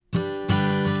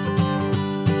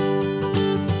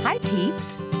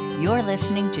You're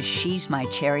listening to She's My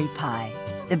Cherry Pie,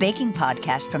 the baking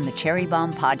podcast from the Cherry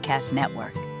Bomb Podcast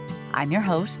Network. I'm your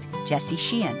host, Jessie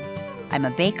Sheehan. I'm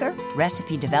a baker,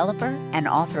 recipe developer, and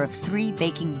author of 3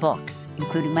 baking books,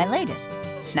 including my latest,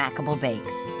 Snackable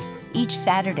Bakes. Each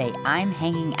Saturday, I'm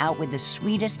hanging out with the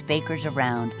sweetest bakers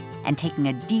around and taking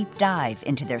a deep dive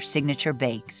into their signature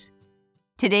bakes.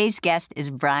 Today's guest is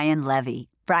Brian Levy.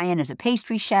 Brian is a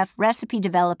pastry chef, recipe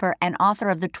developer, and author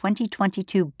of the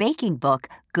 2022 baking book,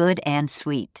 Good and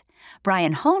Sweet.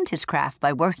 Brian honed his craft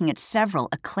by working at several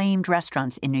acclaimed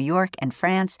restaurants in New York and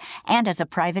France and as a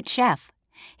private chef.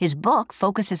 His book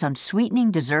focuses on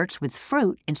sweetening desserts with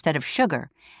fruit instead of sugar,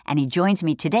 and he joins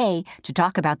me today to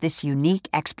talk about this unique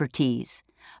expertise.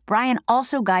 Brian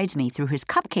also guides me through his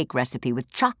cupcake recipe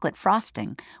with chocolate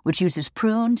frosting, which uses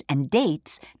prunes and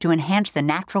dates to enhance the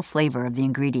natural flavor of the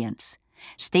ingredients.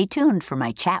 Stay tuned for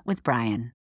my chat with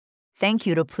Brian. Thank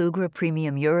you to Plugra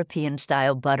Premium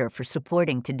European-style butter for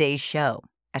supporting today's show.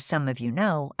 As some of you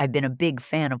know, I've been a big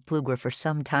fan of Plugra for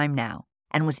some time now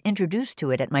and was introduced to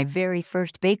it at my very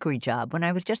first bakery job when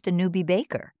I was just a newbie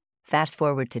baker. Fast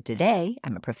forward to today,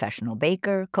 I'm a professional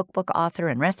baker, cookbook author,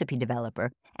 and recipe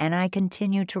developer, and I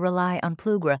continue to rely on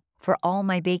Plugra for all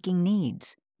my baking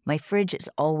needs. My fridge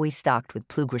is always stocked with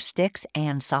Plugra sticks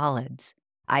and solids.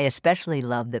 I especially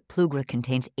love that Plugra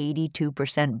contains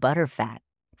 82% butter fat.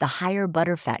 The higher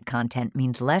butter fat content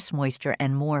means less moisture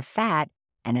and more fat,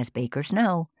 and as bakers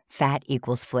know, fat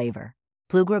equals flavor.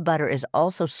 Plugra butter is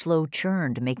also slow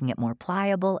churned, making it more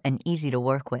pliable and easy to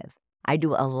work with. I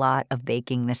do a lot of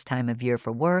baking this time of year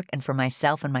for work and for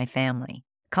myself and my family.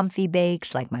 Comfy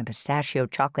bakes like my pistachio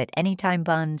chocolate anytime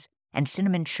buns and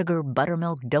cinnamon sugar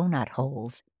buttermilk donut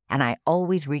holes, and I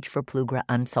always reach for Plugra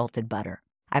unsalted butter.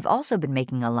 I've also been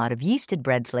making a lot of yeasted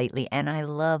breads lately, and I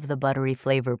love the buttery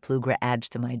flavor Plugra adds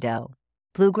to my dough.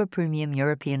 Plugra Premium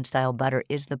European-style butter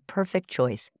is the perfect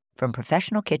choice from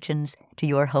professional kitchens to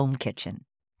your home kitchen.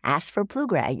 Ask for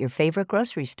Plugra at your favorite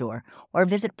grocery store or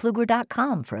visit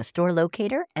Plugra.com for a store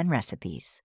locator and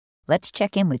recipes. Let's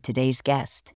check in with today's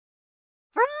guest.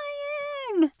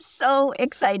 Brian! So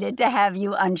excited to have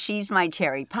you on She's My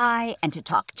Cherry Pie and to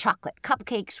talk chocolate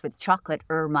cupcakes with chocolate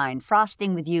ermine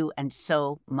frosting with you and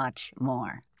so much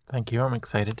more. Thank you. I'm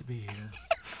excited to be here.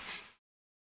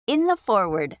 In the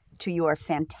foreword to your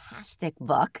fantastic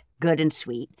book, Good and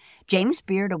Sweet, James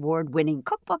Beard Award-winning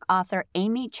cookbook author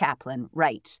Amy Chaplin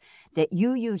writes that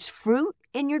you use fruit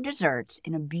in your desserts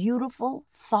in a beautiful,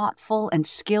 thoughtful, and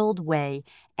skilled way,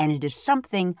 and it is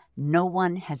something no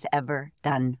one has ever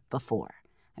done before.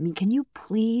 I mean, can you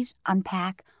please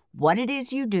unpack what it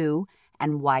is you do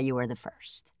and why you are the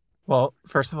first? Well,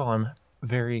 first of all, I'm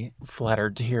very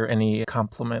flattered to hear any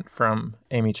compliment from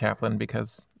Amy Chaplin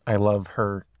because I love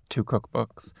her 2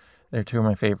 cookbooks. They're 2 of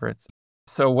my favorites.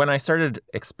 So when I started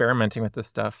experimenting with this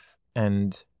stuff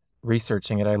and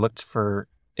researching it, I looked for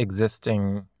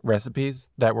existing recipes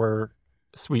that were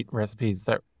sweet recipes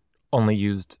that only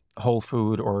used whole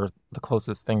food or the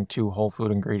closest thing to whole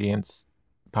food ingredients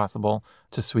possible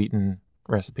to sweeten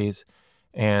recipes.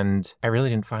 And I really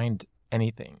didn't find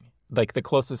anything. Like the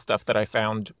closest stuff that I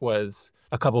found was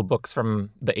a couple books from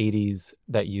the 80s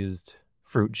that used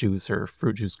fruit juice or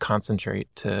fruit juice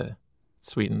concentrate to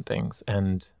sweeten things.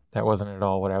 And that wasn't at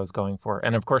all what I was going for.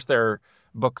 And of course, there are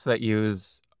books that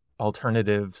use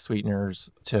alternative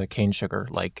sweeteners to cane sugar,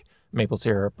 like maple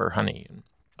syrup or honey and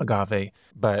agave.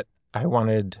 But I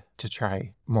wanted to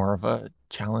try more of a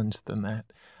challenge than that.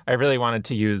 I really wanted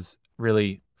to use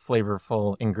really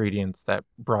flavorful ingredients that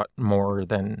brought more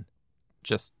than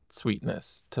just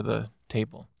sweetness to the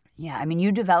table. Yeah, I mean,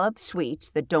 you develop sweets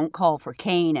that don't call for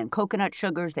cane and coconut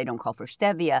sugars. They don't call for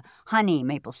stevia, honey,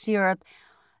 maple syrup.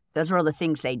 Those are all the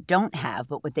things they don't have,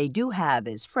 but what they do have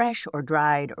is fresh or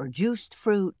dried or juiced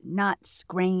fruit, nuts,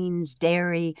 grains,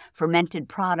 dairy, fermented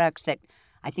products that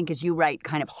I think, as you write,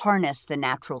 kind of harness the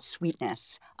natural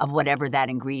sweetness of whatever that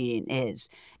ingredient is.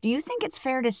 Do you think it's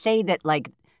fair to say that,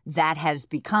 that has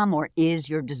become or is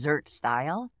your dessert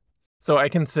style? So I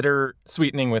consider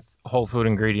sweetening with whole food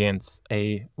ingredients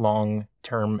a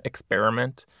long-term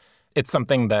experiment. It's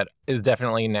something that is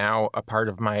definitely now a part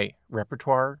of my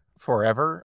repertoire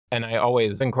forever. And I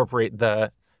always incorporate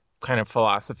the kind of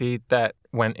philosophy that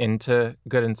went into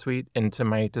Good and Sweet into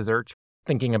my desserts,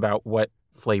 thinking about what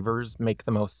flavors make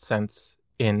the most sense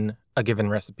in a given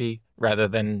recipe rather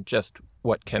than just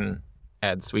what can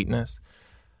add sweetness.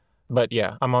 But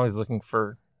yeah, I'm always looking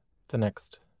for the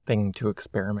next thing to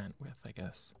experiment with, I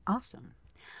guess. Awesome.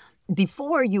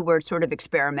 Before you were sort of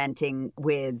experimenting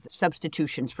with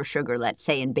substitutions for sugar, let's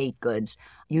say in baked goods,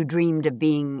 you dreamed of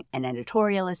being an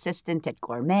editorial assistant at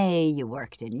Gourmet, you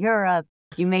worked in Europe.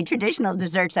 You made traditional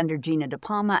desserts under Gina De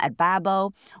Palma at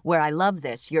Babbo, where I love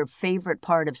this. Your favorite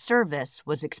part of service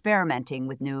was experimenting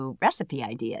with new recipe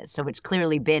ideas. So it's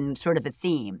clearly been sort of a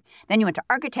theme. Then you went to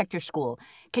architecture school.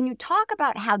 Can you talk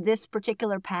about how this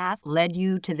particular path led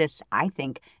you to this, I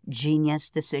think, genius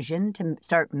decision to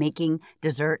start making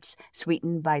desserts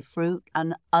sweetened by fruit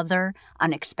and other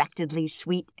unexpectedly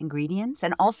sweet ingredients?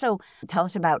 And also tell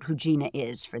us about who Gina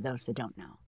is for those that don't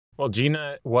know. Well,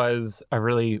 Gina was a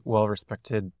really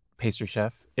well-respected pastry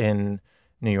chef in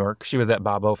New York. She was at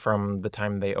Babbo from the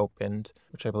time they opened,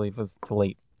 which I believe was the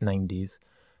late 90s.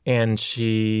 And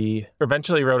she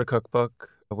eventually wrote a cookbook,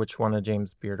 which won a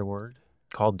James Beard Award,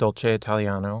 called Dolce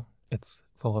Italiano. It's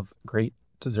full of great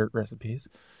dessert recipes.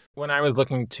 When I was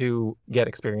looking to get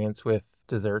experience with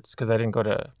desserts, because I didn't go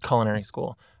to culinary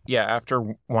school,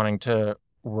 after wanting to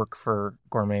work for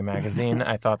Gourmet Magazine,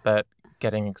 I thought that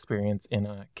getting experience in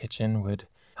a kitchen would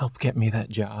help get me that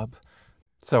job.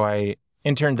 So I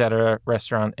interned at a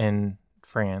restaurant in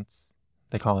France.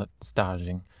 They call it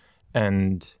staging.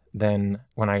 And then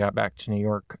when I got back to New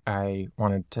York, I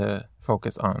wanted to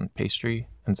focus on pastry.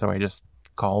 And so I just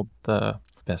called the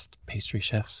best pastry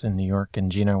chefs in New York,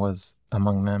 and Gina was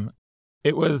among them.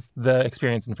 It was the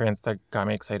experience in France that got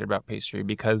me excited about pastry,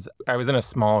 because I was in a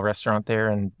small restaurant there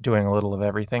and doing a little of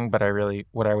everything, but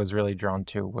what I was really drawn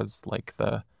to was like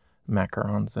the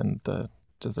macarons and the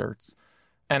desserts.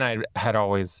 And I had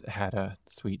always had a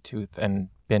sweet tooth and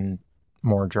been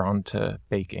more drawn to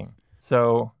baking.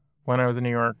 So when I was in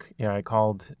New York, I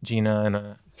called Gina and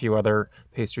a few other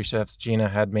pastry chefs. Gina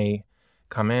had me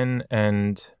come in,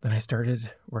 and then I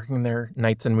started working there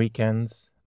nights and weekends.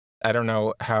 I don't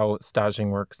know how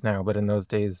staging works now, but in those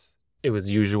days, it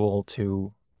was usual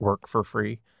to work for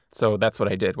free. So that's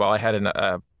what I did. While I had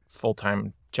a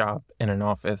full-time job in an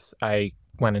office, I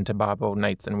went into Babbo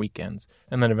nights and weekends.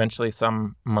 And then eventually,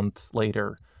 some months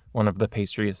later, one of the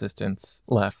pastry assistants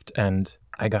left, and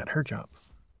I got her job.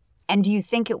 And do you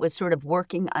think it was sort of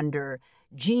working under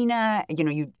Gina?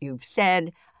 You've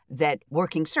said that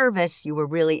working service, you were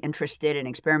really interested in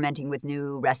experimenting with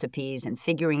new recipes and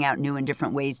figuring out new and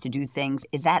different ways to do things.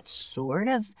 Is that sort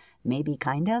of, maybe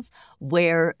kind of,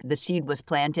 where the seed was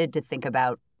planted to think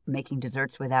about making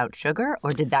desserts without sugar? Or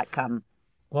did that come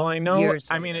Well, I know,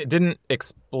 it didn't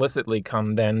explicitly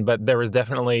come then, but there was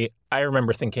definitely, I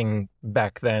remember thinking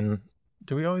back then,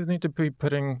 do we always need to be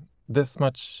putting this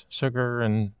much sugar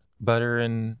and butter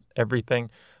and everything?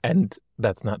 And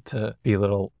that's not to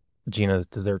belittle Gina's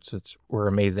desserts, which were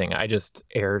amazing. I just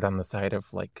erred on the side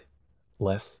of like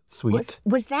less sweet.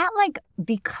 Was that like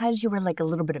because you were like a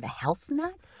little bit of a health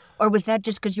nut? Or was that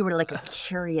just because you were like a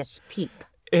curious peep?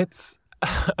 It's,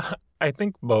 I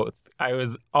think both. I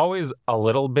was always a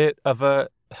little bit of a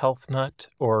health nut,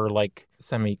 or like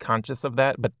semi-conscious of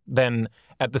that. But then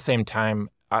at the same time,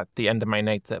 at the end of my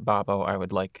nights at Babbo, I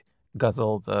would like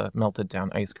guzzle the melted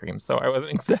down ice cream. So I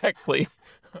wasn't exactly,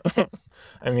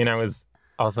 I was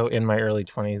also in my early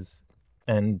 20s,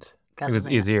 and it was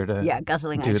easier to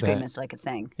guzzling ice cream is like a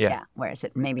thing. Yeah. Whereas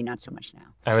it maybe not so much now.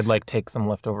 I would like take some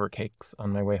leftover cakes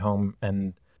on my way home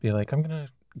and be like, I'm going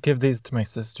to give these to my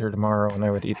sister tomorrow, and I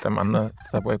would eat them on the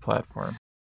subway platform.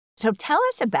 So tell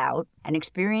us about an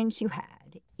experience you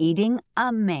had eating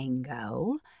a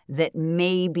mango that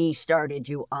maybe started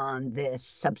you on this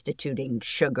substituting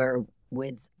sugar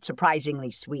with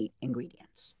surprisingly sweet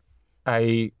ingredients.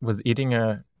 I was eating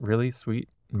a really sweet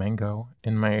mango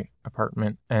in my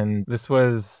apartment, and this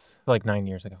was like 9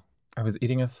 years ago. I was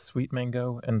eating a sweet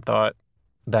mango and thought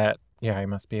that, I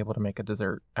must be able to make a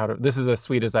dessert out of this. Is as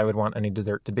sweet as I would want any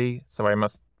dessert to be, so I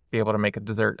must be able to make a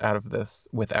dessert out of this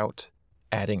without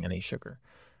adding any sugar.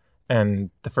 And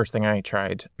the first thing I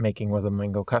tried making was a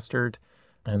mango custard,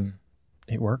 and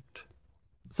it worked.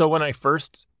 So when I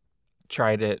first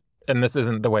tried it, and this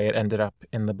isn't the way it ended up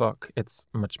in the book, it's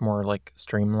much more like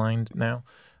streamlined now.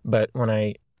 But when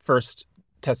I first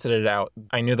tested it out,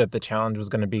 I knew that the challenge was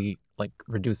going to be like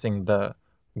reducing the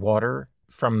water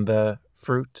from the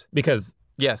fruit. Because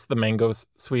yes, the mango's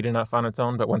sweet enough on its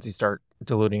own, but once you start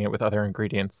diluting it with other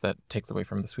ingredients, that takes away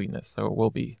from the sweetness. So it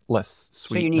will be less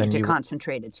sweet. So you need to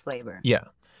concentrate its flavor. Yeah.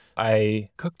 I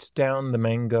cooked down the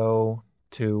mango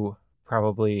to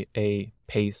probably a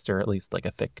paste, or at least like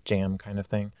a thick jam kind of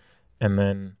thing. And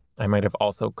then I might have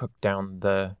also cooked down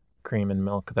the cream and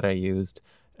milk that I used,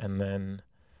 and then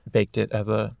baked it as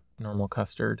a normal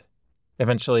custard.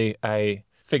 Eventually, I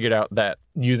figured out that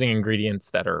using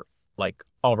ingredients that are like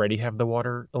already have the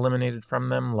water eliminated from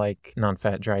them, like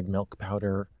non-fat dried milk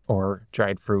powder or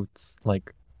dried fruits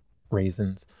like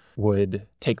raisins, would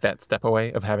take that step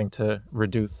away of having to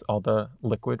reduce all the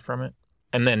liquid from it.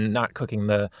 And then not cooking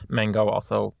the mango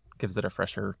also gives it a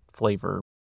fresher flavor.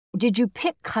 Did you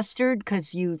pick custard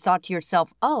because you thought to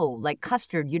yourself, oh, like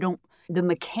custard, the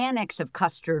mechanics of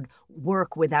custard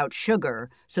work without sugar,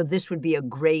 so this would be a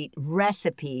great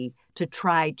recipe to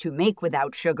try to make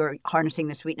without sugar, harnessing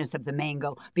the sweetness of the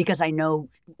mango, because I know,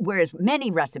 whereas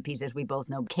many recipes, as we both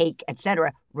know, cake,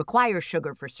 etc., require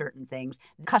sugar for certain things,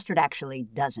 custard actually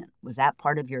doesn't. Was that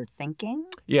part of your thinking?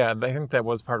 Yeah, I think that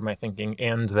was part of my thinking,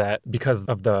 and that because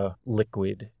of the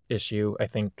liquid issue, I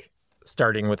think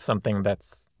starting with something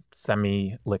that's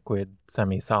semi-liquid,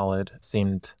 semi-solid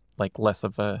seemed like less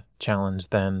of a challenge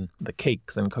than the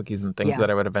cakes and cookies and things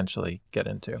that I would eventually get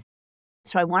into.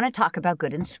 So I want to talk about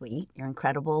Good and Sweet, your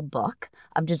incredible book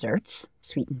of desserts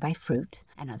sweetened by fruit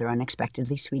and other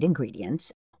unexpectedly sweet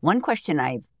ingredients. One question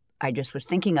I just was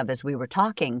thinking of as we were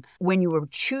talking, when you were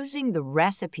choosing the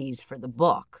recipes for the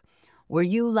book, were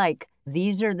you like,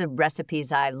 these are the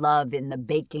recipes I love in the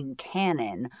baking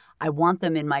canon, I want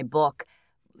them in my book,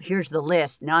 here's the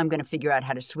list, now I'm going to figure out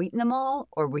how to sweeten them all?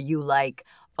 Or were you like,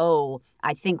 oh,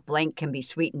 I think blank can be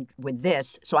sweetened with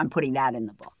this, so I'm putting that in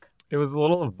the book? It was a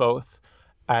little of both.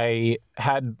 I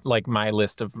had like my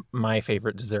list of my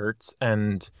favorite desserts,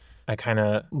 and I kind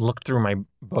of looked through my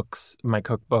books, my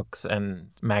cookbooks and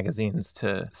magazines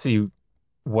to see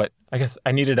what, I guess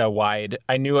I needed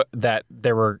I knew that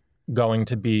there were going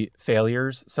to be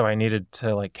failures, so I needed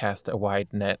to like cast a wide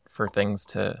net for things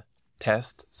to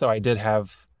test. So I did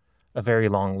have a very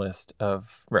long list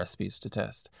of recipes to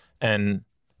test. And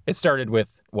it started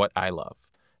with what I love.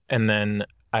 And then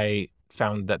I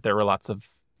found that there were lots of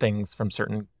things from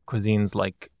certain cuisines,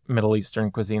 like Middle Eastern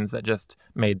cuisines, that just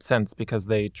made sense because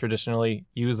they traditionally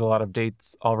use a lot of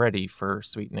dates already for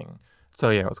sweetening. So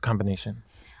yeah, it was a combination.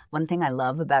 One thing I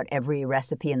love about every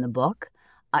recipe in the book,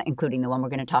 including the one we're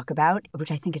going to talk about,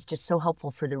 which I think is just so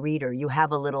helpful for the reader, you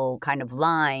have a little kind of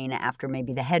line after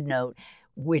maybe the head note,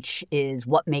 which is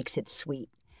what makes it sweet.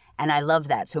 And I love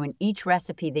that. So in each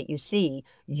recipe that you see,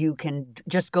 you can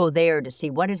just go there to see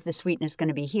what is the sweetness going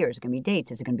to be here. Is it going to be dates?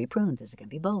 Is it going to be prunes? Is it going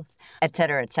to be both? Et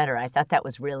cetera, et cetera. I thought that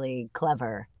was really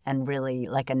clever and really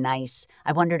like a nice,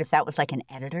 I wondered if that was like an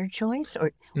editor choice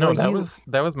or No, that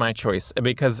was my choice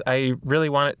because I really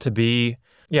want it to be,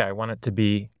 I want it to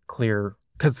be clear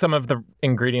because some of the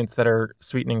ingredients that are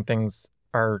sweetening things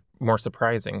are more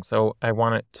surprising. So I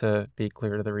want it to be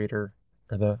clear to the reader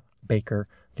or the baker,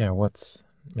 what's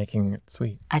making it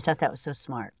sweet. I thought that was so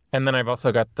smart. And then I've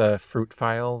also got the fruit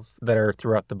files that are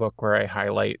throughout the book where I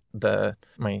highlight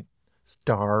my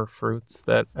star fruits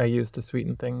that I use to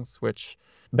sweeten things, which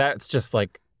that's just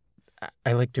like,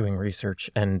 I like doing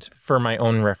research. And for my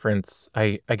own reference,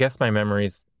 I guess my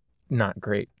memory's not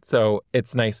great. So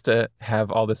it's nice to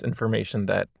have all this information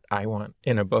that I want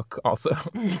in a book also.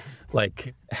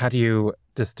 Like, how do you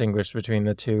distinguish between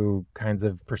the two kinds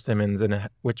of persimmons and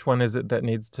which one is it that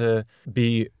needs to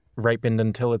be ripened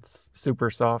until it's super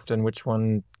soft and which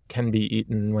one can be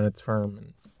eaten when it's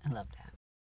firm? I love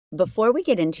that. Before we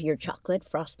get into your chocolate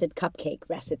frosted cupcake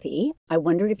recipe, I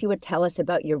wondered if you would tell us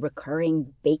about your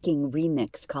recurring baking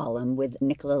remix column with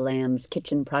Nicola Lamb's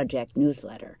Kitchen Project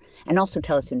newsletter, and also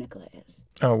tell us who Nicola is.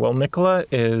 Oh, well, Nicola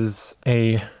is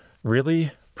a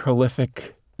really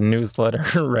prolific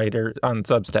newsletter writer on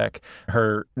Substack.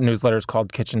 Her newsletter is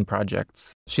called Kitchen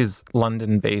Projects. She's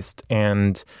London-based,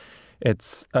 and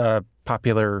it's a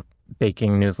popular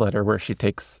baking newsletter where she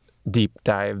takes deep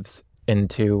dives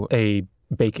into a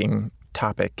baking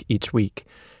topic each week.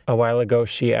 A while ago,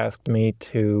 she asked me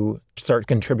to start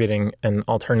contributing an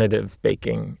alternative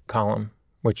baking column,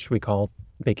 which we call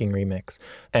Baking Remix.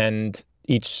 And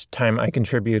each time I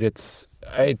contribute,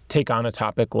 I take on a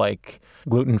topic like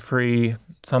gluten-free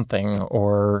something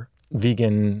or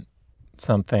vegan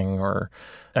something, or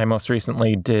I most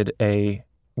recently did a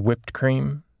whipped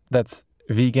cream that's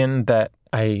vegan that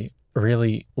I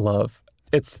really love.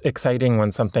 It's exciting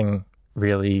when something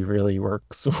really, really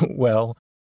works well.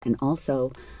 And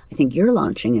also, I think you're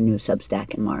launching a new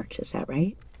Substack in March. Is that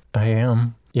right? I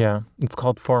am. Yeah. It's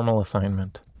called Formal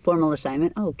Assignment. Formal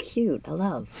Assignment? Oh, cute. I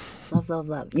love.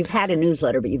 You've had a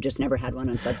newsletter, but you've just never had one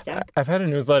on Substack? I've had a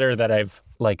newsletter that I've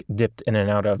dipped in and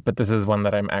out of, but this is one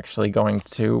that I'm actually going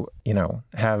to,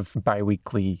 have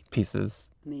bi-weekly pieces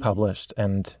published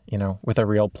and, with a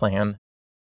real plan.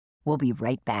 We'll be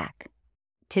right back.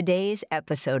 Today's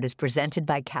episode is presented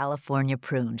by California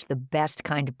prunes, the best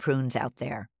kind of prunes out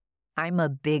there. I'm a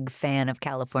big fan of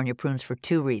California prunes for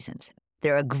two reasons.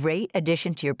 They're a great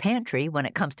addition to your pantry when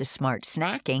it comes to smart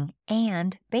snacking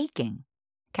and baking.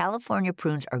 California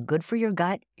prunes are good for your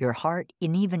gut, your heart,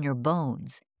 and even your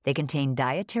bones. They contain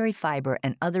dietary fiber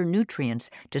and other nutrients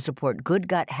to support good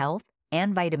gut health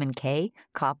and vitamin K,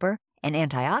 copper, and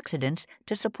antioxidants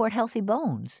to support healthy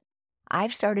bones.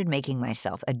 I've started making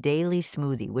myself a daily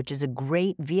smoothie, which is a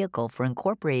great vehicle for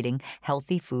incorporating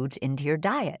healthy foods into your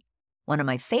diet. One of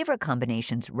my favorite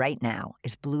combinations right now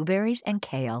is blueberries and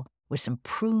kale with some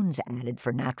prunes added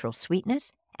for natural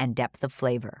sweetness and depth of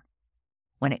flavor.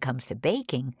 When it comes to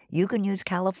baking, you can use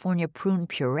California prune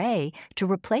puree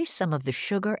to replace some of the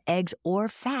sugar, eggs, or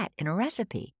fat in a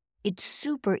recipe. It's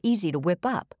super easy to whip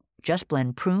up. Just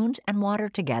blend prunes and water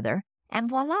together, and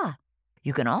voila!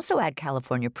 You can also add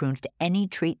California prunes to any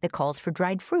treat that calls for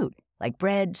dried fruit, like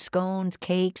bread, scones,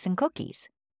 cakes, and cookies.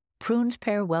 Prunes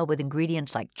pair well with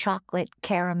ingredients like chocolate,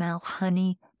 caramel,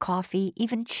 honey, coffee,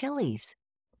 even chilies.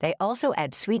 They also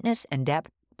add sweetness and depth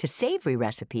to savory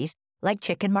recipes like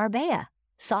chicken marbella,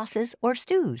 sauces, or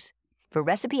stews. For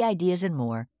recipe ideas and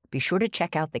more, be sure to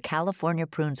check out the California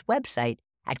Prunes website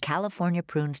at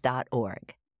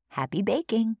californiaprunes.org. Happy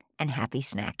baking and happy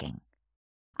snacking.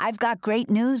 I've got great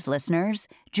news, listeners.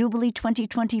 Jubilee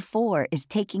 2024 is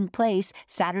taking place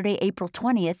Saturday, April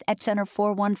 20th at Center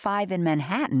 415 in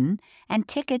Manhattan, and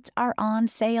tickets are on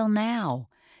sale now.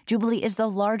 Jubilee is the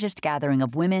largest gathering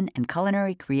of women and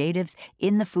culinary creatives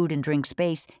in the food and drink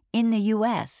space in the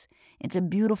U.S. It's a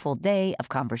beautiful day of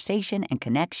conversation and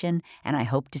connection, and I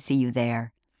hope to see you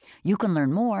there. You can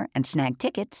learn more and snag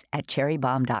tickets at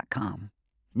cherrybomb.com.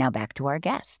 Now back to our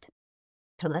guest.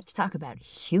 So let's talk about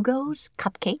Hugo's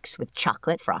cupcakes with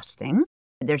chocolate frosting.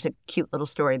 There's a cute little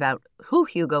story about who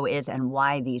Hugo is and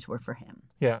why these were for him.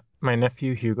 Yeah, my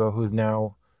nephew Hugo, who's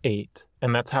now 8,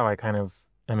 and that's how I kind of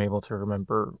am able to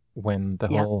remember when the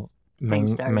whole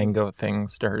mango thing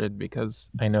started, because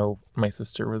I know my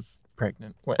sister was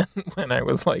pregnant when I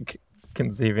was like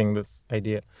conceiving this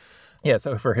idea. Yeah,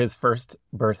 so for his first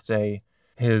birthday,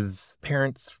 his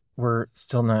parents were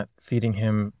still not feeding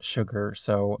him sugar,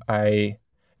 so I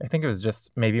think it was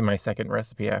just maybe my second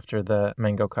recipe after the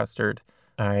mango custard.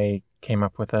 I came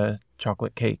up with a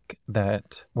chocolate cake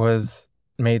that was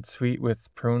made sweet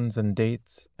with prunes and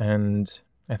dates. And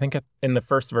I think in the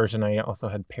first version, I also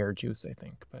had pear juice, I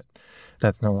think, but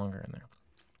that's no longer in there.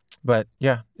 But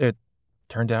yeah, it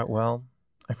turned out well.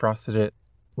 I frosted it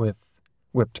with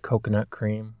whipped coconut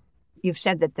cream. You've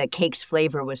said that the cake's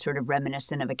flavor was sort of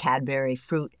reminiscent of a Cadbury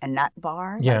fruit and nut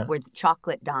bar, yeah, like with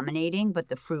chocolate dominating, but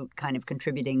the fruit kind of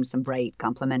contributing some bright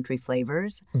complementary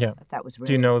flavors. Yeah. That was really...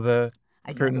 Do you know the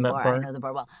fruit and nut bar? I know the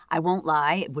bar well. I won't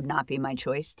lie, it would not be my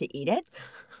choice to eat it,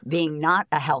 being not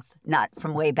a health nut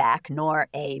from way back, nor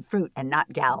a fruit and nut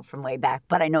gal from way back,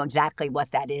 but I know exactly what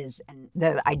that is, and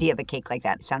the idea of a cake like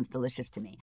that sounds delicious to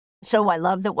me. So I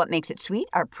love that what makes it sweet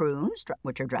are prunes,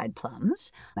 which are dried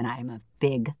plums, and I'm a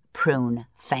big prune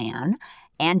fan,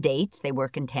 and dates. They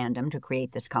work in tandem to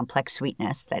create this complex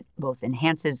sweetness that both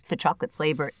enhances the chocolate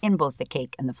flavor in both the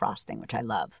cake and the frosting, which I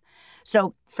love.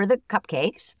 So for the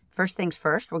cupcakes, first things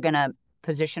first, we're going to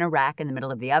position a rack in the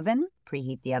middle of the oven,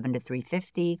 preheat the oven to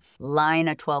 350, line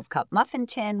a 12-cup muffin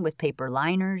tin with paper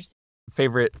liners.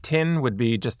 Favorite tin would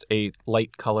be just a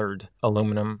light-colored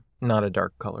aluminum, not a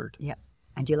dark-colored. Yep.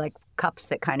 And do you like cups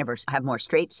that kind of have more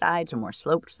straight sides or more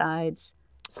sloped sides?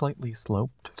 Slightly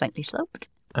sloped. Slightly sloped.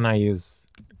 And I use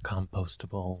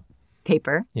compostable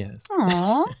paper. Yes.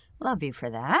 Aw, love you for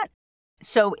that.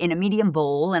 So in a medium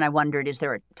bowl, and I wondered, is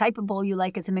there a type of bowl you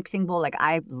like as a mixing bowl? Like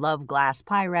I love glass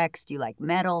Pyrex. Do you like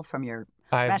metal from your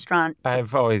restaurant?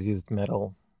 I've always used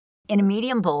metal. In a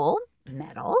medium bowl,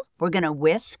 metal, we're going to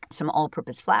whisk some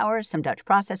all-purpose flour, some Dutch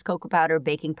processed cocoa powder,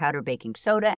 baking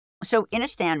soda. So in a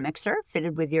stand mixer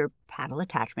fitted with your paddle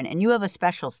attachment, and you have a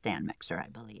special stand mixer, I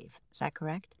believe. Is that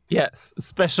correct? Yes,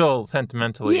 special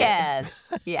sentimentally.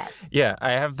 Yes, yes. Yeah,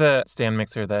 I have the stand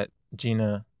mixer that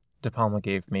Gina De Palma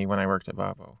gave me when I worked at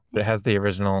Bavo. It has the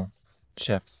original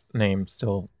chef's name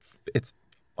still. It's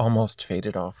almost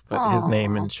faded off, but his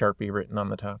name in Sharpie written on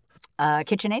the top.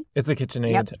 KitchenAid? It's a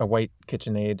KitchenAid, a white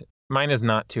KitchenAid. Mine is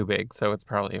not too big, so it's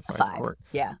probably a 5-quart.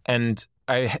 Yeah. And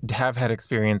I have had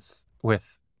experience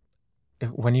with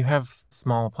when you have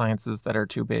small appliances that are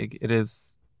too big, it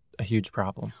is a huge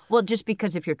problem. Well, just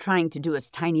because if you're trying to do a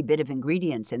tiny bit of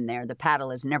ingredients in there, the paddle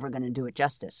is never going to do it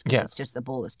justice. Yeah. It's just the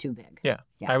bowl is too big. Yeah.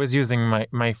 I was using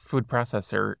my food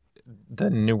processor. The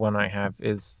new one I have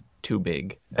is too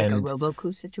big. Like a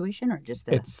Roboku situation, or just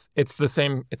a... It's the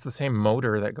same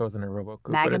motor that goes in a Roboku.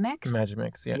 Magimix?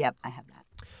 Magimix, yeah. Yep, I have that.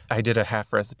 I did a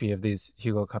half recipe of these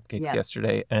Hugo cupcakes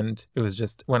yesterday, and it was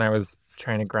just when I was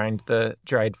trying to grind the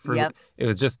dried fruit, it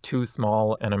was just too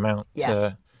small an amount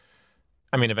to...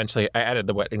 I mean, eventually I added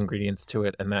the wet ingredients to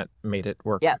it, and that made it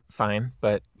work fine.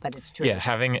 But but it's true. Yeah,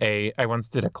 I once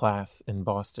did a class in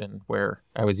Boston where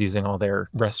I was using all their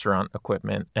restaurant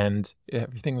equipment and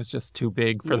everything was just too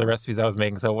big for the recipes I was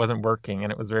making, so it wasn't working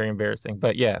and it was very embarrassing.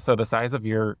 But yeah, so the size of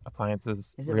your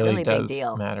appliances is a really big does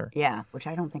deal. matter. Yeah, which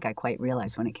I don't think I quite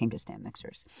realized when it came to stand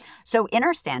mixers. So in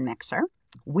our stand mixer,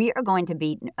 we are going to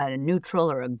beat a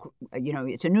neutral or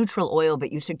it's a neutral oil,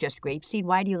 but you suggest grapeseed.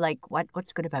 Why do you like,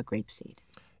 what's good about grapeseed?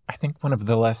 I think one of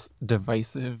the less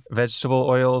divisive vegetable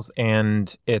oils,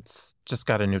 and it's just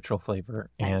got a neutral flavor.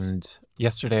 Nice. And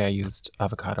yesterday I used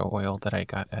avocado oil that I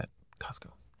got at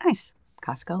Costco. Nice.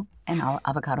 Costco and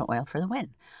avocado oil for the win.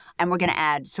 And we're going to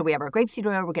add, so we have our grapeseed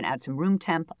oil, we're going to add some room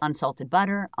temp unsalted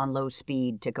butter on low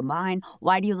speed to combine.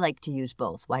 Why do you like to use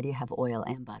both? Why do you have oil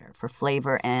and butter? For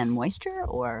flavor and moisture,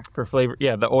 or? For flavor,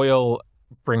 yeah. The oil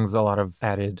brings a lot of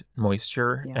added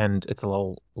moisture and it's a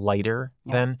little lighter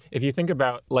than, if you think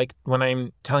about, like when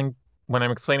I'm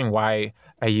explaining why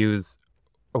I use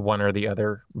one or the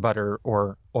other, butter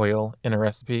or oil in a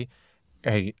recipe,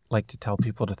 I like to tell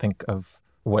people to think of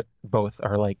what both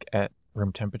are like at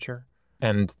room temperature.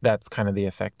 And that's kind of the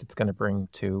effect it's going to bring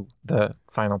to the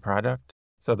final product.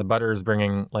 So the butter is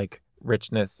bringing like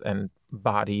richness and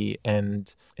body,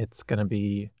 and it's going to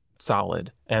be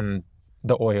solid. And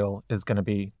the oil is going to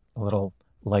be a little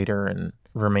lighter and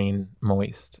remain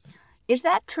moist. Is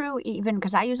that true even,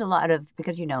 because I use a lot of,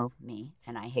 because you know me,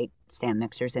 and I hate stand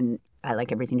mixers, and I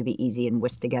like everything to be easy and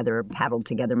whisked together or paddled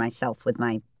together myself with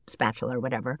my spatula or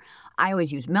whatever. I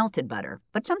always use melted butter,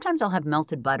 but sometimes I'll have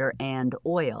melted butter and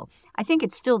oil. I think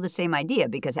it's still the same idea,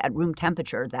 because at room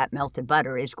temperature, that melted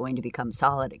butter is going to become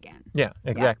solid again. Yeah,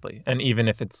 exactly. Yeah. And even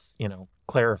if it's,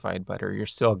 clarified butter, you're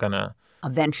still going to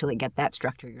eventually get that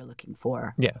structure you're looking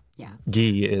for. Yeah. Yeah.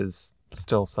 Ghee is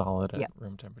still solid at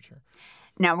room temperature.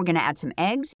 Now we're going to add some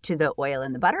eggs to the oil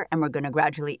and the butter, and we're going to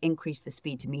gradually increase the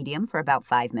speed to medium for about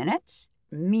 5 minutes.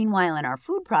 Meanwhile, in our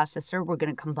food processor, we're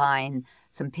going to combine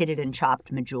some pitted and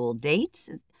chopped medjool dates.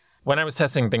 When I was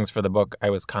testing things for the book, I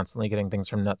was constantly getting things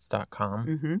from nuts.com.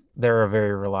 Mm-hmm. They're a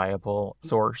very reliable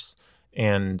source,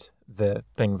 and the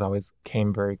things always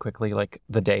came very quickly, like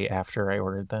the day after I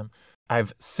ordered them.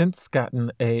 I've since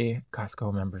gotten a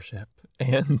Costco membership,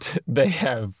 and they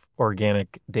have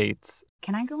organic dates.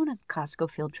 Can I go on a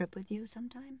Costco field trip with you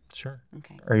sometime? Sure.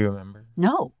 Okay. Are you a member?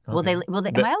 No. Okay. Will they?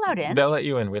 Am I allowed in? They'll let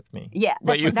you in with me. Yeah.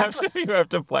 But you have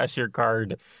to flash your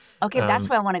card. Okay, that's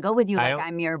why I want to go with you.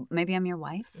 Like maybe I'm your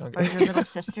wife or your little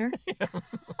sister.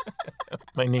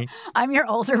 My niece. I'm your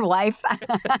older wife.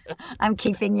 I'm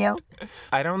keeping you.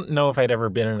 I don't know if I'd ever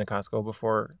been in a Costco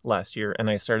before last year, and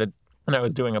I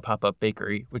was doing a pop-up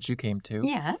bakery, which you came to.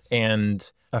 Yes.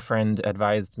 And a friend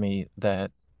advised me that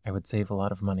I would save a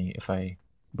lot of money if I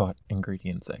bought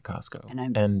ingredients at Costco.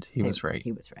 And he was right.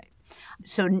 He was right.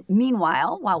 So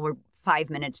meanwhile, while we're 5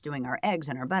 minutes doing our eggs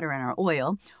and our butter and our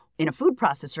oil, in a food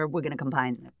processor, we're going to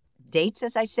combine the dates,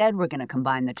 as I said. We're going to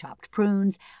combine the chopped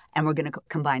prunes, and we're going to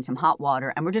combine some hot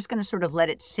water, and we're just going to sort of let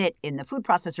it sit in the food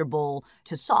processor bowl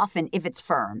to soften if it's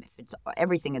firm. If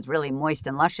everything is really moist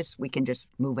and luscious, we can just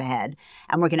move ahead.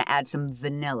 And we're going to add some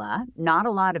vanilla, not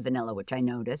a lot of vanilla, which I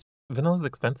noticed. Vanilla's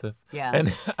expensive. Yeah.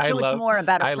 And it's more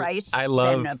about a price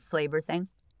than a flavor thing?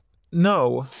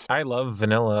 No, I love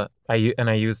vanilla. I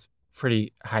use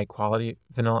pretty high quality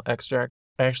vanilla extract.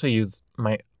 I actually use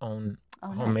my own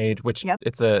homemade, which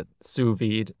it's a sous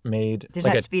vide made. Does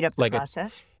that speed up the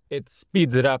process? It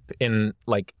speeds it up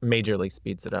majorly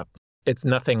speeds it up. It's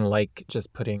nothing like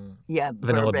just putting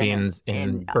vanilla beans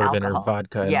in bourbon alcohol or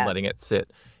vodka and letting it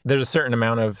sit. There's a certain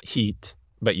amount of heat,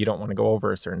 but you don't want to go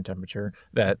over a certain temperature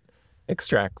that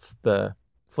extracts the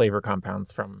flavor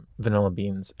compounds from vanilla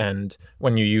beans. And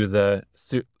when you use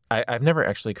I've never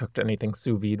actually cooked anything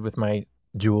sous vide with my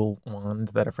jewel wand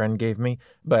that a friend gave me,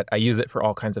 but I use it for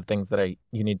all kinds of things that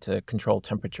you need to control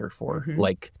temperature for,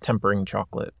 like tempering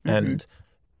chocolate and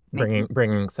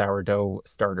bringing sourdough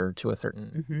starter to a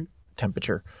certain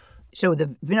temperature. So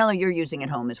the vanilla you're using at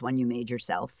home is one you made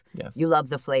yourself. Yes. You love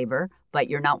the flavor, but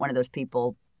you're not one of those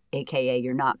people, AKA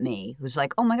you're not me, who's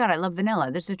like, oh my God, I love vanilla.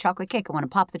 This is a chocolate cake. I want to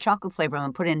pop the chocolate flavor. I'm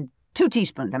going to put in 2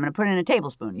 teaspoons. I'm going to put in a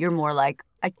tablespoon. You're more like,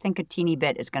 I think a teeny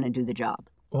bit is going to do the job.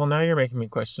 Well, now you're making me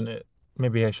question it.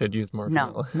 Maybe I should use more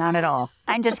vanilla. No, not at all.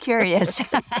 I'm just curious.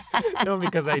 No,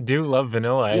 because I do love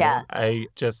vanilla. I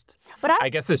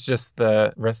guess it's just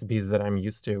the recipes that I'm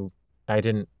used to. I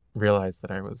didn't realize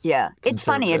that I was. Yeah, it's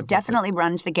funny. It definitely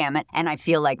runs the gamut. And I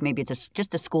feel like maybe it's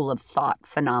just a school of thought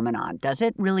phenomenon. Does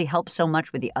it really help so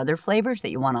much with the other flavors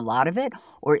that you want a lot of it?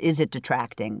 Or is it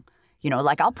detracting?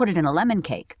 Like I'll put it in a lemon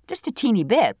cake, just a teeny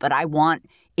bit, but I want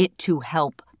it to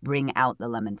help bring out the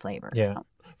lemon flavor. Yeah. So.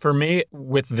 For me,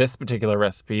 with this particular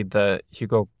recipe, the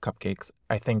Hugo cupcakes,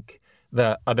 I think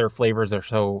the other flavors are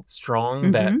so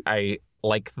strong that I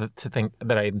like to think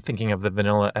that I'm thinking of the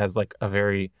vanilla as like a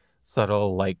very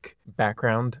subtle like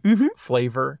background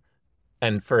flavor.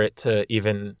 And for it to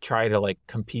even try to like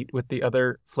compete with the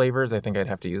other flavors, I think I'd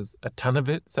have to use a ton of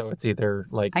it. So it's either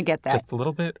like I get that. just a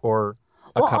little bit or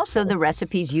a Well, also cupful. the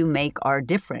recipes you make are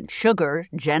different. Sugar,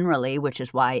 generally, which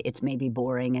is why it's maybe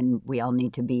boring and we all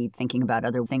need to be thinking about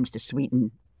other things to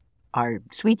sweeten our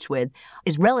sweets with,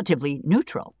 is relatively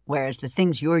neutral, whereas the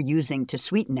things you're using to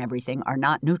sweeten everything are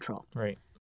not neutral. Right.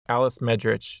 Alice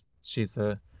Medrich, she's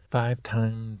a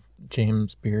 5-time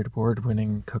James Beard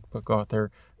Award-winning cookbook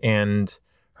author, and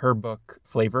her book,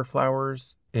 Flavor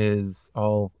Flowers, is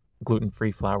all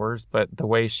gluten-free flours, but the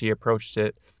way she approached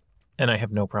it, and I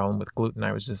have no problem with gluten,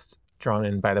 I was just drawn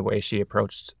in by the way she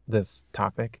approached this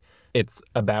topic. It's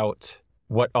about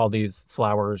what all these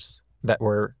flours that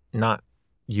we're not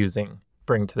using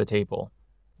bring to the table.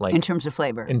 Like In terms of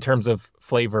flavor. In terms of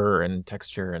flavor and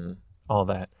texture and all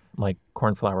that, like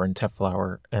corn flour and teff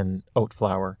flour and oat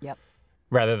flour. Yep.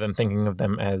 Rather than thinking of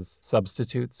them as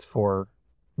substitutes for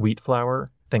wheat flour,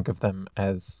 think of them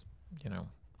as,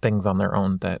 things on their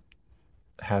own that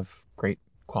have great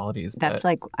qualities. That's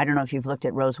like, I don't know if you've looked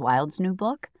at Rose Wild's new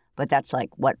book, but that's like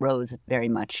what Rose very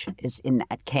much is in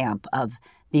that camp of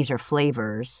these are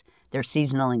flavors, they're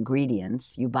seasonal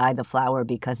ingredients. You buy the flour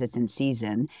because it's in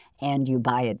season, and you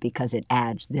buy it because it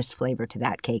adds this flavor to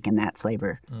that cake and that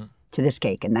flavor to this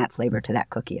cake and that flavor to that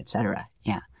cookie, etc.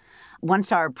 Yeah.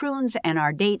 Once our prunes and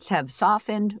our dates have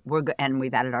softened, and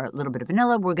we've added our little bit of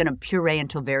vanilla, we're going to puree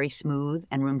until very smooth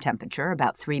and room temperature,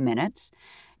 about 3 minutes.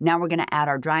 Now we're going to add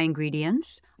our dry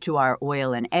ingredients to our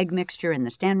oil and egg mixture in the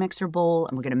stand mixer bowl,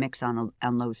 and we're going to mix on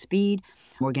low speed.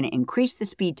 We're going to increase the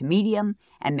speed to medium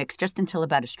and mix just until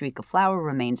about a streak of flour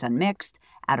remains unmixed.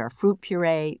 Add our fruit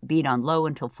puree, beat on low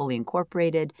until fully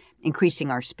incorporated, increasing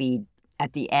our speed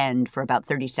at the end for about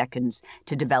 30 seconds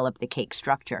to develop the cake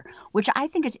structure, which I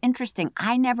think is interesting.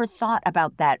 I never thought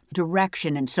about that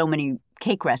direction in so many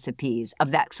cake recipes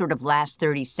of that sort of last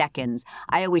 30 seconds.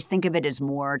 I always think of it as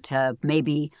more to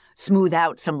maybe smooth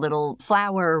out some little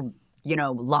flour,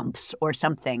 lumps or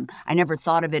something. I never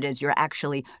thought of it as you're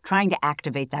actually trying to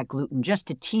activate that gluten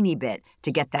just a teeny bit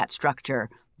to get that structure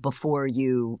before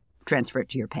you transfer it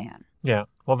to your pan. Yeah.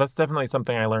 Well, that's definitely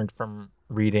something I learned from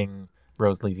reading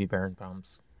Rose Levy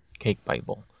Berenbaum's Cake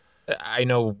Bible. I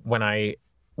know when I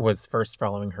was first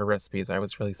following her recipes, I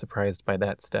was really surprised by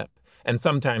that step. And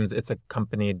sometimes it's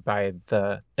accompanied by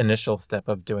the initial step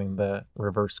of doing the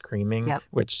reverse creaming,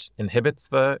 which inhibits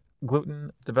the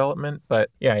gluten development. But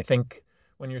yeah, I think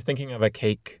when you're thinking of a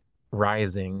cake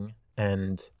rising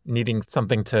and needing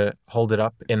something to hold it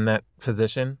up in that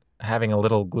position, having a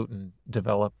little gluten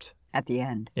developed at the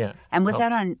end. Yeah. And was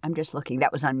that on, I'm just looking,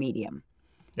 that was on medium.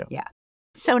 Yeah.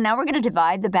 So now we're going to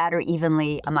divide the batter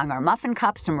evenly among our muffin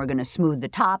cups, and we're going to smooth the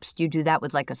tops. Do you do that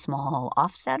with like a small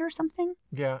offset or something?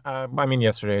 Yeah.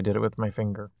 Yesterday I did it with my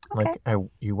finger. Okay.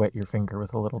 You wet your finger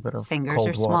with a little bit of Fingers cold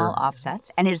are water. Small offsets.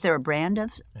 And is there a brand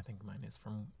of? I think mine is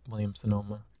from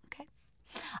Williams-Sonoma. Okay.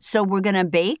 So we're going to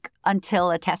bake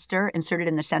until a tester inserted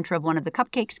in the center of one of the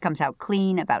cupcakes comes out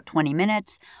clean, about 20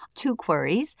 minutes. 2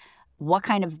 queries. What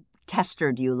kind of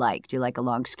tester do you like? Do you like a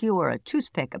long skewer, a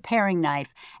toothpick, a paring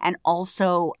knife? And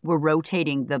also, we're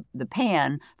rotating the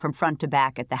pan from front to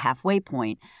back at the halfway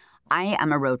point. I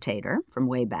am a rotator from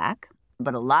way back,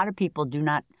 but a lot of people do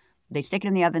not. They stick it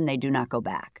in the oven, they do not go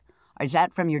back. Is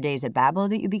that from your days at Babbo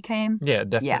that you became? Yeah,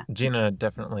 definitely. Yeah. Gina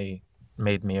definitely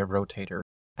made me a rotator.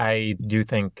 I do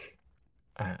think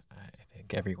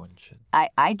everyone should.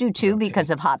 I do too, rotate. Because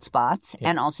of hot spots, yeah.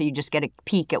 And also you just get a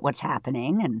peek at what's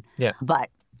happening. And yeah. But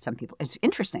some people, it's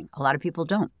interesting. A lot of people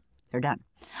don't. They're done.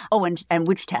 Oh, and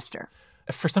which tester?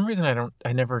 For some reason,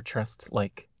 I never trust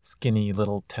like skinny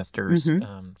little testers.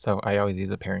 So I always use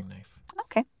a paring knife.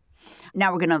 Okay.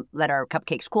 Now we're going to let our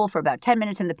cupcakes cool for about 10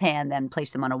 minutes in the pan, then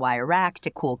place them on a wire rack to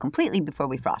cool completely before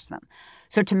we frost them.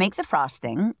 So to make the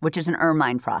frosting, which is an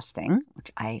ermine frosting,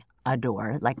 which I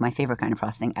adore, like my favorite kind of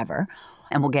frosting ever,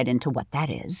 and we'll get into what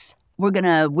that is. We're going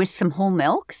to whisk some whole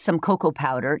milk, some cocoa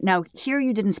powder. Now, here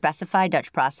you didn't specify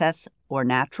Dutch process or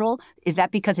natural. Is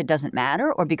that because it doesn't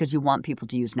matter or because you want people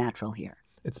to use natural here?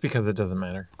 It's because it doesn't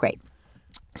matter. Great.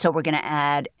 So we're going to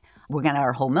add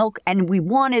our whole milk. And we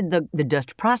wanted the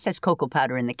Dutch process cocoa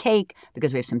powder in the cake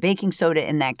because we have some baking soda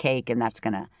in that cake, and that's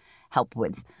going to help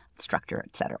with structure,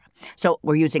 etc. So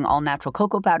we're using all natural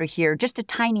cocoa powder here, just a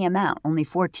tiny amount, only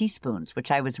 4 teaspoons,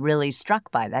 which I was really struck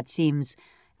by.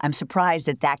 I'm surprised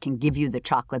that can give you the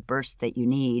chocolate burst that you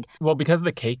need. Well, because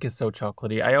the cake is so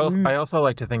chocolatey, I also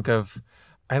like to think of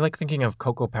I like thinking of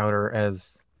cocoa powder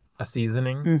as a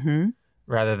seasoning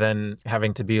rather than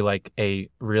having to be like a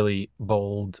really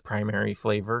bold primary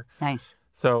flavor. Nice.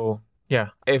 So, yeah,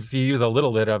 if you use a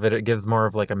little bit of it, it gives more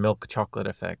of like a milk chocolate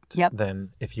effect than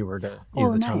if you were to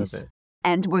use a ton of it.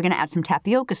 And we're going to add some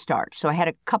tapioca starch. So I had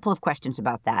a couple of questions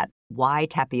about that. Why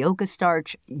tapioca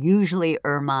starch? Usually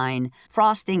ermine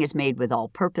frosting is made with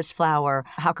all-purpose flour.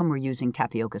 How come we're using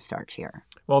tapioca starch here?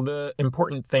 Well, the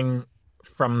important thing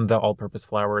from the all-purpose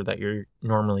flour that you're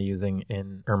normally using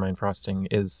in ermine frosting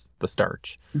is the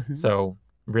starch. So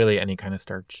really any kind of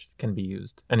starch can be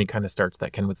used. Any kind of starch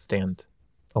that can withstand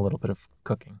a little bit of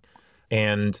cooking.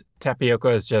 And tapioca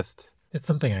is just... It's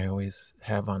something I always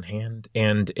have on hand,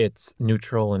 and it's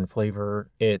neutral in flavor.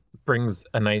 It brings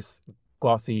a nice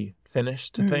glossy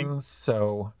finish to things,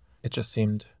 so it just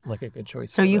seemed like a good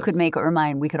choice. So you could make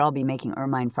ermine, we could all be making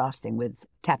ermine frosting with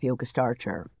tapioca starch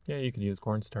or... Yeah, you could use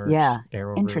cornstarch. Yeah,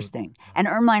 arrowroot. interesting. And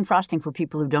ermine frosting, for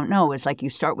people who don't know, is like you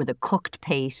start with a cooked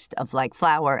paste of like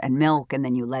flour and milk, and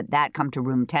then you let that come to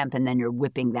room temp, and then you're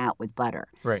whipping that with butter.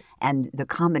 Right. And the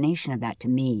combination of that, to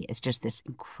me, is just this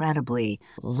incredibly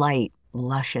light,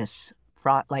 luscious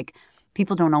like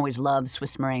people don't always love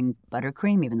Swiss meringue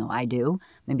buttercream, even though I do.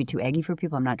 Maybe too eggy for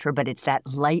people, I'm not sure, but it's that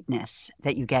lightness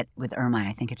that you get with ermine.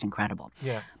 I think it's incredible.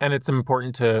 Yeah, and it's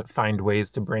important to find ways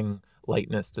to bring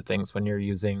lightness to things when you're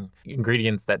using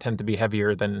ingredients that tend to be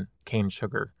heavier than cane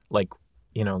sugar, like,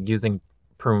 using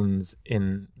prunes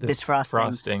in this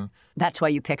frosting. That's why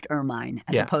you picked ermine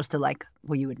as opposed to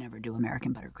you would never do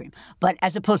American buttercream, but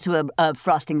as opposed to a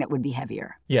frosting that would be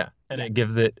heavier. Yeah, and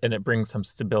it brings some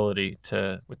stability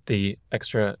with the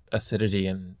extra acidity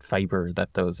and fiber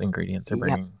that those ingredients are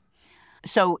bringing. Yep.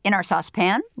 So in our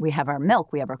saucepan, we have our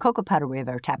milk, we have our cocoa powder, we have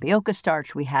our tapioca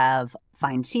starch, we have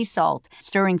fine sea salt,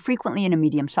 stirring frequently in a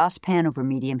medium saucepan over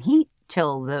medium heat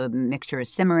till the mixture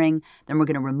is simmering. Then we're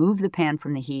going to remove the pan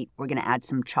from the heat. We're going to add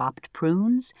some chopped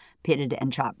prunes, pitted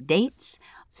and chopped dates,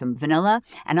 some vanilla,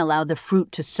 and allow the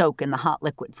fruit to soak in the hot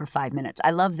liquid for 5 minutes.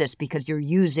 I love this because you're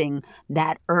using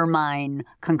that ermine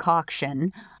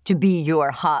concoction to be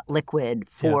your hot liquid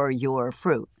for your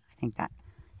fruit. I think that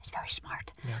is very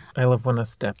smart. Yeah. I love when a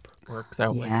step works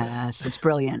out like that. Yes, it's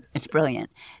brilliant. It's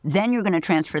brilliant. Then you're going to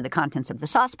transfer the contents of the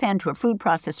saucepan to a food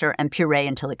processor and puree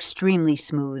until extremely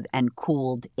smooth and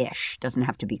cooled-ish. Doesn't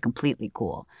have to be completely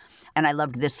cool. And I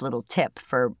loved this little tip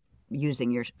for using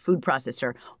your food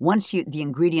processor. Once the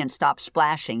ingredient stops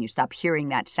splashing, you stop hearing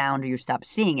that sound or you stop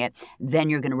seeing it, then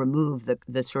you're going to remove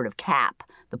the sort of cap,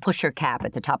 the pusher cap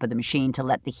at the top of the machine to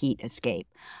let the heat escape.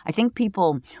 I think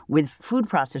people with food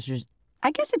processors,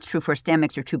 I guess it's true for a stand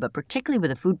mixer too, but particularly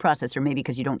with a food processor, maybe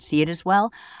because you don't see it as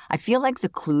well, I feel like the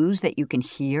clues that you can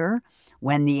hear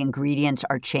when the ingredients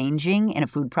are changing in a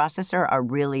food processor are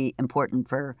really important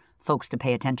for folks to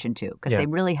pay attention to because they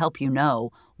really help you know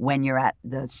when you're at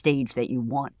the stage that you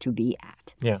want to be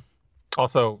at. Yeah.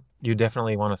 Also, you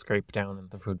definitely want to scrape down in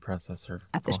the food processor.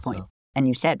 At this point. And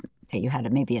you said that you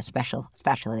had maybe a special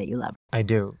spatula that you love. I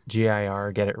do.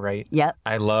 GIR, get it right. Yep.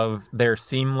 I love, they're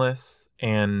seamless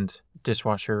and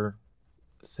dishwasher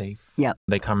safe. Yep.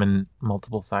 They come in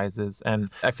multiple sizes. And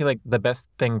I feel like the best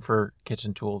thing for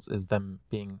kitchen tools is them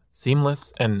being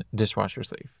seamless and dishwasher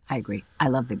safe. I agree. I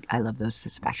love those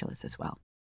spatulas as well.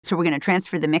 So we're going to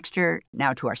transfer the mixture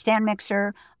now to our stand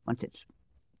mixer once it's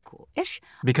cool-ish.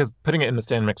 Because putting it in the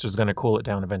stand mixer is going to cool it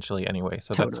down eventually anyway.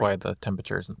 So that's why the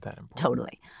temperature isn't that important.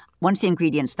 Totally. Once the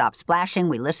ingredients stop splashing,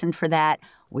 we listened for that.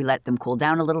 We let them cool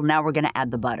down a little. Now we're going to add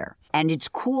the butter. And it's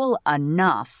cool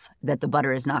enough that the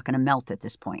butter is not going to melt at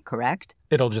this point, correct?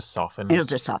 It'll just soften. It'll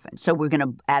just soften. So we're going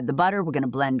to add the butter. We're going to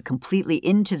blend completely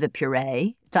into the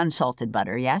puree. It's unsalted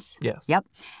butter, yes? Yes. Yep.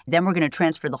 Then we're going to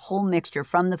transfer the whole mixture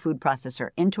from the food processor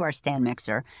into our stand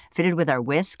mixer, fitted with our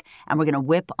whisk, and we're going to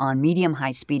whip on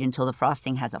medium-high speed until the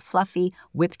frosting has a fluffy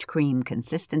whipped cream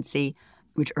consistency,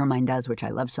 which ermine does, which I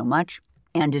love so much,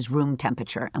 and is room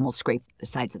temperature, and we'll scrape the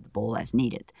sides of the bowl as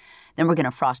needed. Then we're going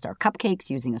to frost our cupcakes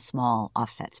using a small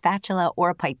offset spatula or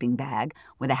a piping bag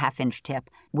with a 1/2-inch tip.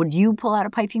 Would you pull out a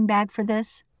piping bag for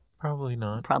this? Probably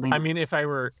not. Probably not. I mean, if I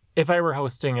were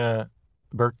hosting a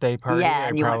birthday party,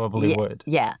 I probably would.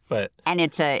 Yeah. But and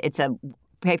it's a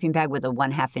piping bag with a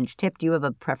 1/2-inch tip. Do you have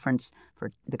a preference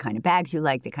for the kind of bags you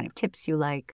like, the kind of tips you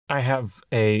like? I have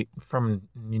from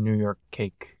New York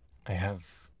Cake, I have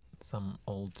some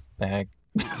old bag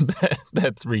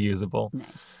that's reusable.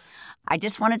 Nice. I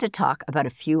just wanted to talk about a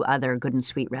few other good and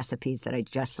sweet recipes that I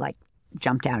just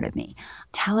jumped out at me.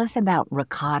 Tell us about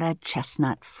ricotta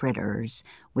chestnut fritters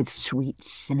with sweet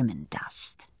cinnamon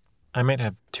dust. I might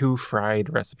have 2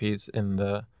 fried recipes in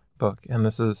the book, and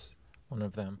this is one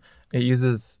of them. It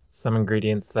uses some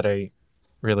ingredients that I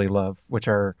really love, which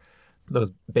are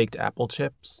those baked apple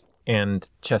chips and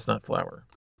chestnut flour.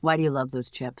 Why do you love those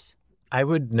chips? I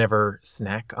would never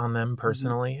snack on them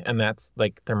personally, and that's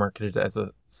like they're marketed as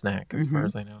a snack as far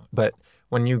as I know. But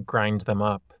when you grind them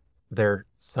up, they're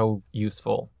so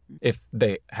useful if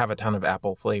they have a ton of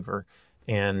apple flavor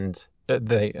and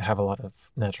they have a lot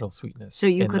of natural sweetness. So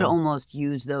you could almost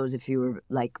use those if you were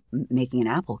like making an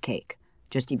apple cake.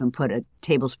 Just even put a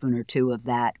tablespoon or two of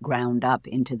that ground up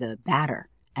into the batter,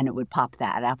 and it would pop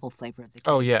that apple flavor of the cake.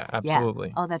 Oh, yeah, absolutely.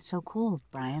 Yeah. Oh, that's so cool,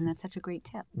 Brian. That's such a great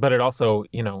tip. But it also,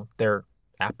 they're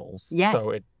apples. Yeah. So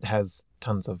it has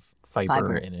tons of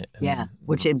fiber in it. Yeah,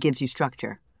 which it gives you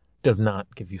structure. Does not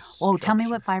give you structure. Oh, tell me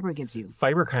what fiber gives you.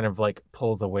 Fiber kind of like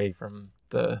pulls away from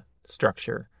the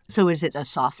structure. So is it a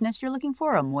softness you're looking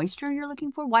for, a moisture you're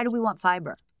looking for? Why do we want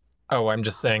fiber? Oh, I'm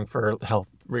just saying for health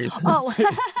reasons. Oh.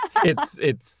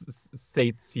 it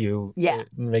sates you. Yeah.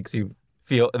 It makes you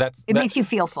feel makes you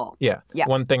feel full. Yeah. Yeah.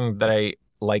 One thing that I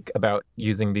like about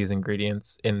using these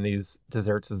ingredients in these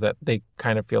desserts is that they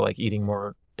kind of feel like eating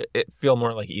more. It feel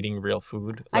more like eating real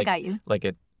food. I got you. Like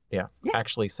it,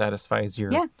 actually satisfies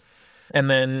your. Yeah. And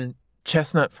then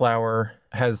chestnut flour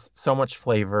has so much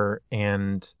flavor,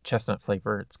 and chestnut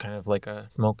flavor, it's kind of like a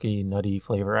smoky, nutty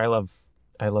flavor. I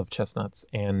love chestnuts,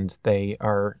 and they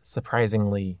are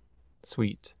surprisingly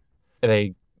sweet.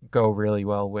 They go really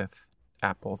well with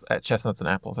apples. Chestnuts and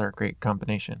apples are a great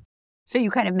combination. So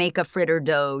you kind of make a fritter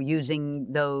dough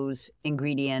using those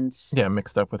ingredients. Yeah,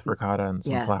 mixed up with ricotta and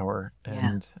some flour,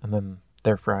 and then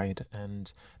they're fried.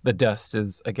 And the dust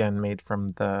is, again, made from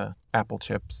the apple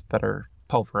chips that are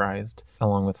pulverized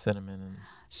along with cinnamon.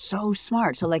 So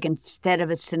smart. So like instead of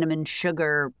a cinnamon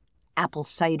sugar apple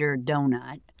cider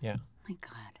donut. Yeah. My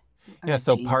God. Yeah,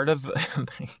 so part of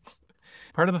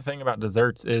the thing about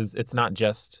desserts is it's not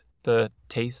just the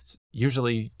taste.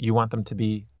 Usually you want them to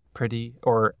be pretty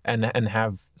and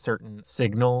have certain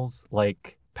signals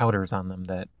like powders on them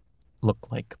that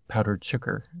look like powdered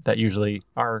sugar that usually is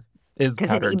powdered sugar.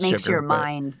 Because it makes your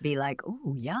mind be like,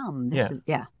 "Ooh, yum."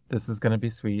 This is going to be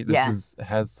sweet. This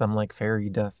has some like fairy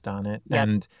dust on it. Yep.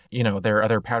 And, there are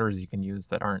other powders you can use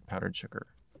that aren't powdered sugar.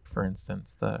 For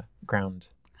instance, the ground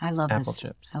apple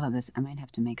chips. I love this. I might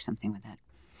have to make something with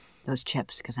those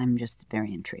chips because I'm just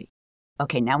very intrigued.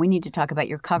 Okay, now we need to talk about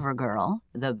your cover girl,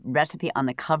 the recipe on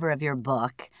the cover of your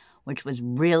book, which was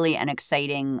really an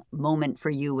exciting moment for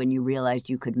you when you realized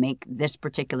you could make this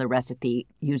particular recipe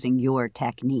using your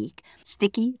technique.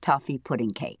 Sticky toffee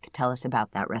pudding cake. Tell us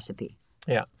about that recipe.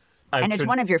 Yeah. It's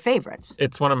one of your favorites.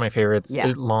 It's one of my favorites. Yeah.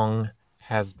 It long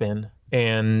has been.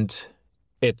 And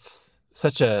it's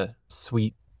such a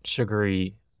sweet,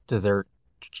 sugary dessert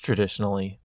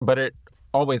traditionally. But it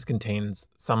always contains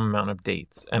some amount of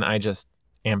dates. And I just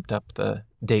amped up the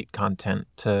date content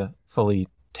to fully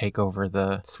take over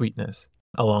the sweetness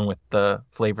along with the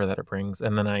flavor that it brings.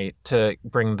 And then to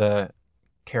bring the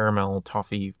caramel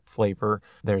toffee flavor,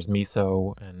 there's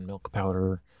miso and milk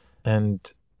powder. And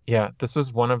yeah, this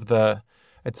was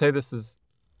I'd say this is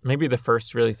maybe the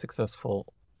first really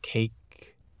successful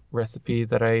cake recipe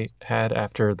that I had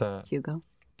after the Hugo?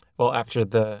 Well, after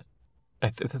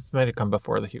this might have come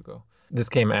before the Hugo. This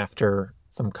came after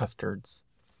some custards.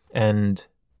 And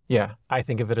yeah, I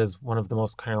think of it as one of the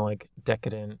most kind of like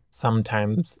decadent,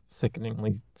 sometimes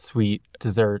sickeningly sweet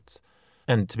desserts.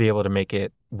 And to be able to make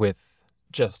it with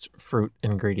just fruit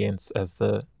ingredients as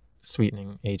the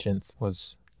sweetening agents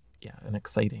was, an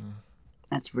exciting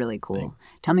That's really cool. thing.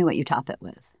 Tell me what you top it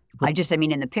with.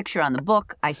 In the picture on the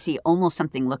book, I see almost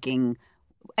something looking,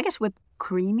 I guess, whipped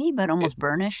creamy, but almost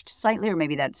burnished slightly, or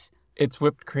maybe that's... It's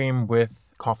whipped cream with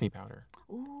coffee powder.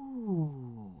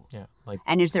 Ooh. Yeah.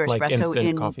 And is there espresso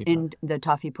in the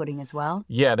toffee pudding as well?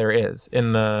 Yeah, there is.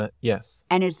 Yes.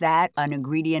 And is that an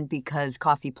ingredient because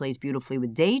coffee plays beautifully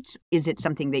with dates? Is it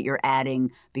something that you're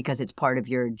adding because it's part of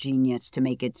your genius to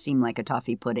make it seem like a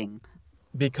toffee pudding?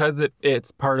 Because it's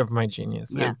part of my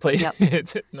genius. Yeah. It plays.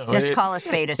 Just call a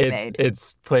spade a spade.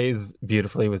 It plays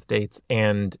beautifully with dates,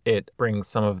 and it brings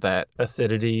some of that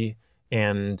acidity,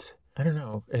 and I don't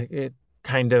know. It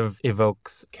kind of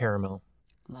evokes caramel.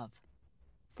 Love.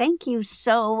 Thank you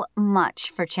so much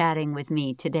for chatting with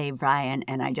me today, Brian.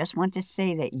 And I just want to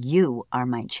say that you are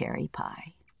my cherry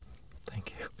pie.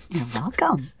 Thank you. You're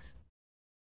welcome.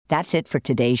 That's it for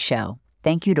today's show.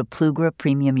 Thank you to Plugra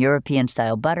Premium European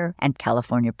Style Butter and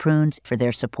California Prunes for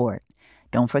their support.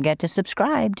 Don't forget to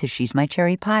subscribe to She's My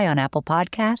Cherry Pie on Apple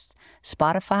Podcasts,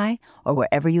 Spotify, or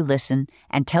wherever you listen,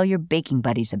 and tell your baking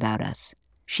buddies about us.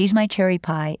 She's My Cherry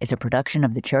Pie is a production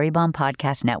of the Cherry Bomb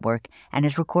Podcast Network and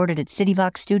is recorded at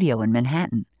CityVox Studio in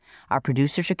Manhattan. Our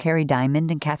producers are Carrie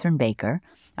Diamond and Catherine Baker.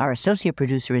 Our associate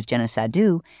producer is Jenna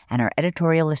Sadu, and our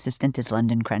editorial assistant is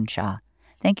London Crenshaw.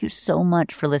 Thank you so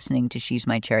much for listening to She's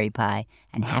My Cherry Pie,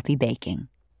 and happy baking.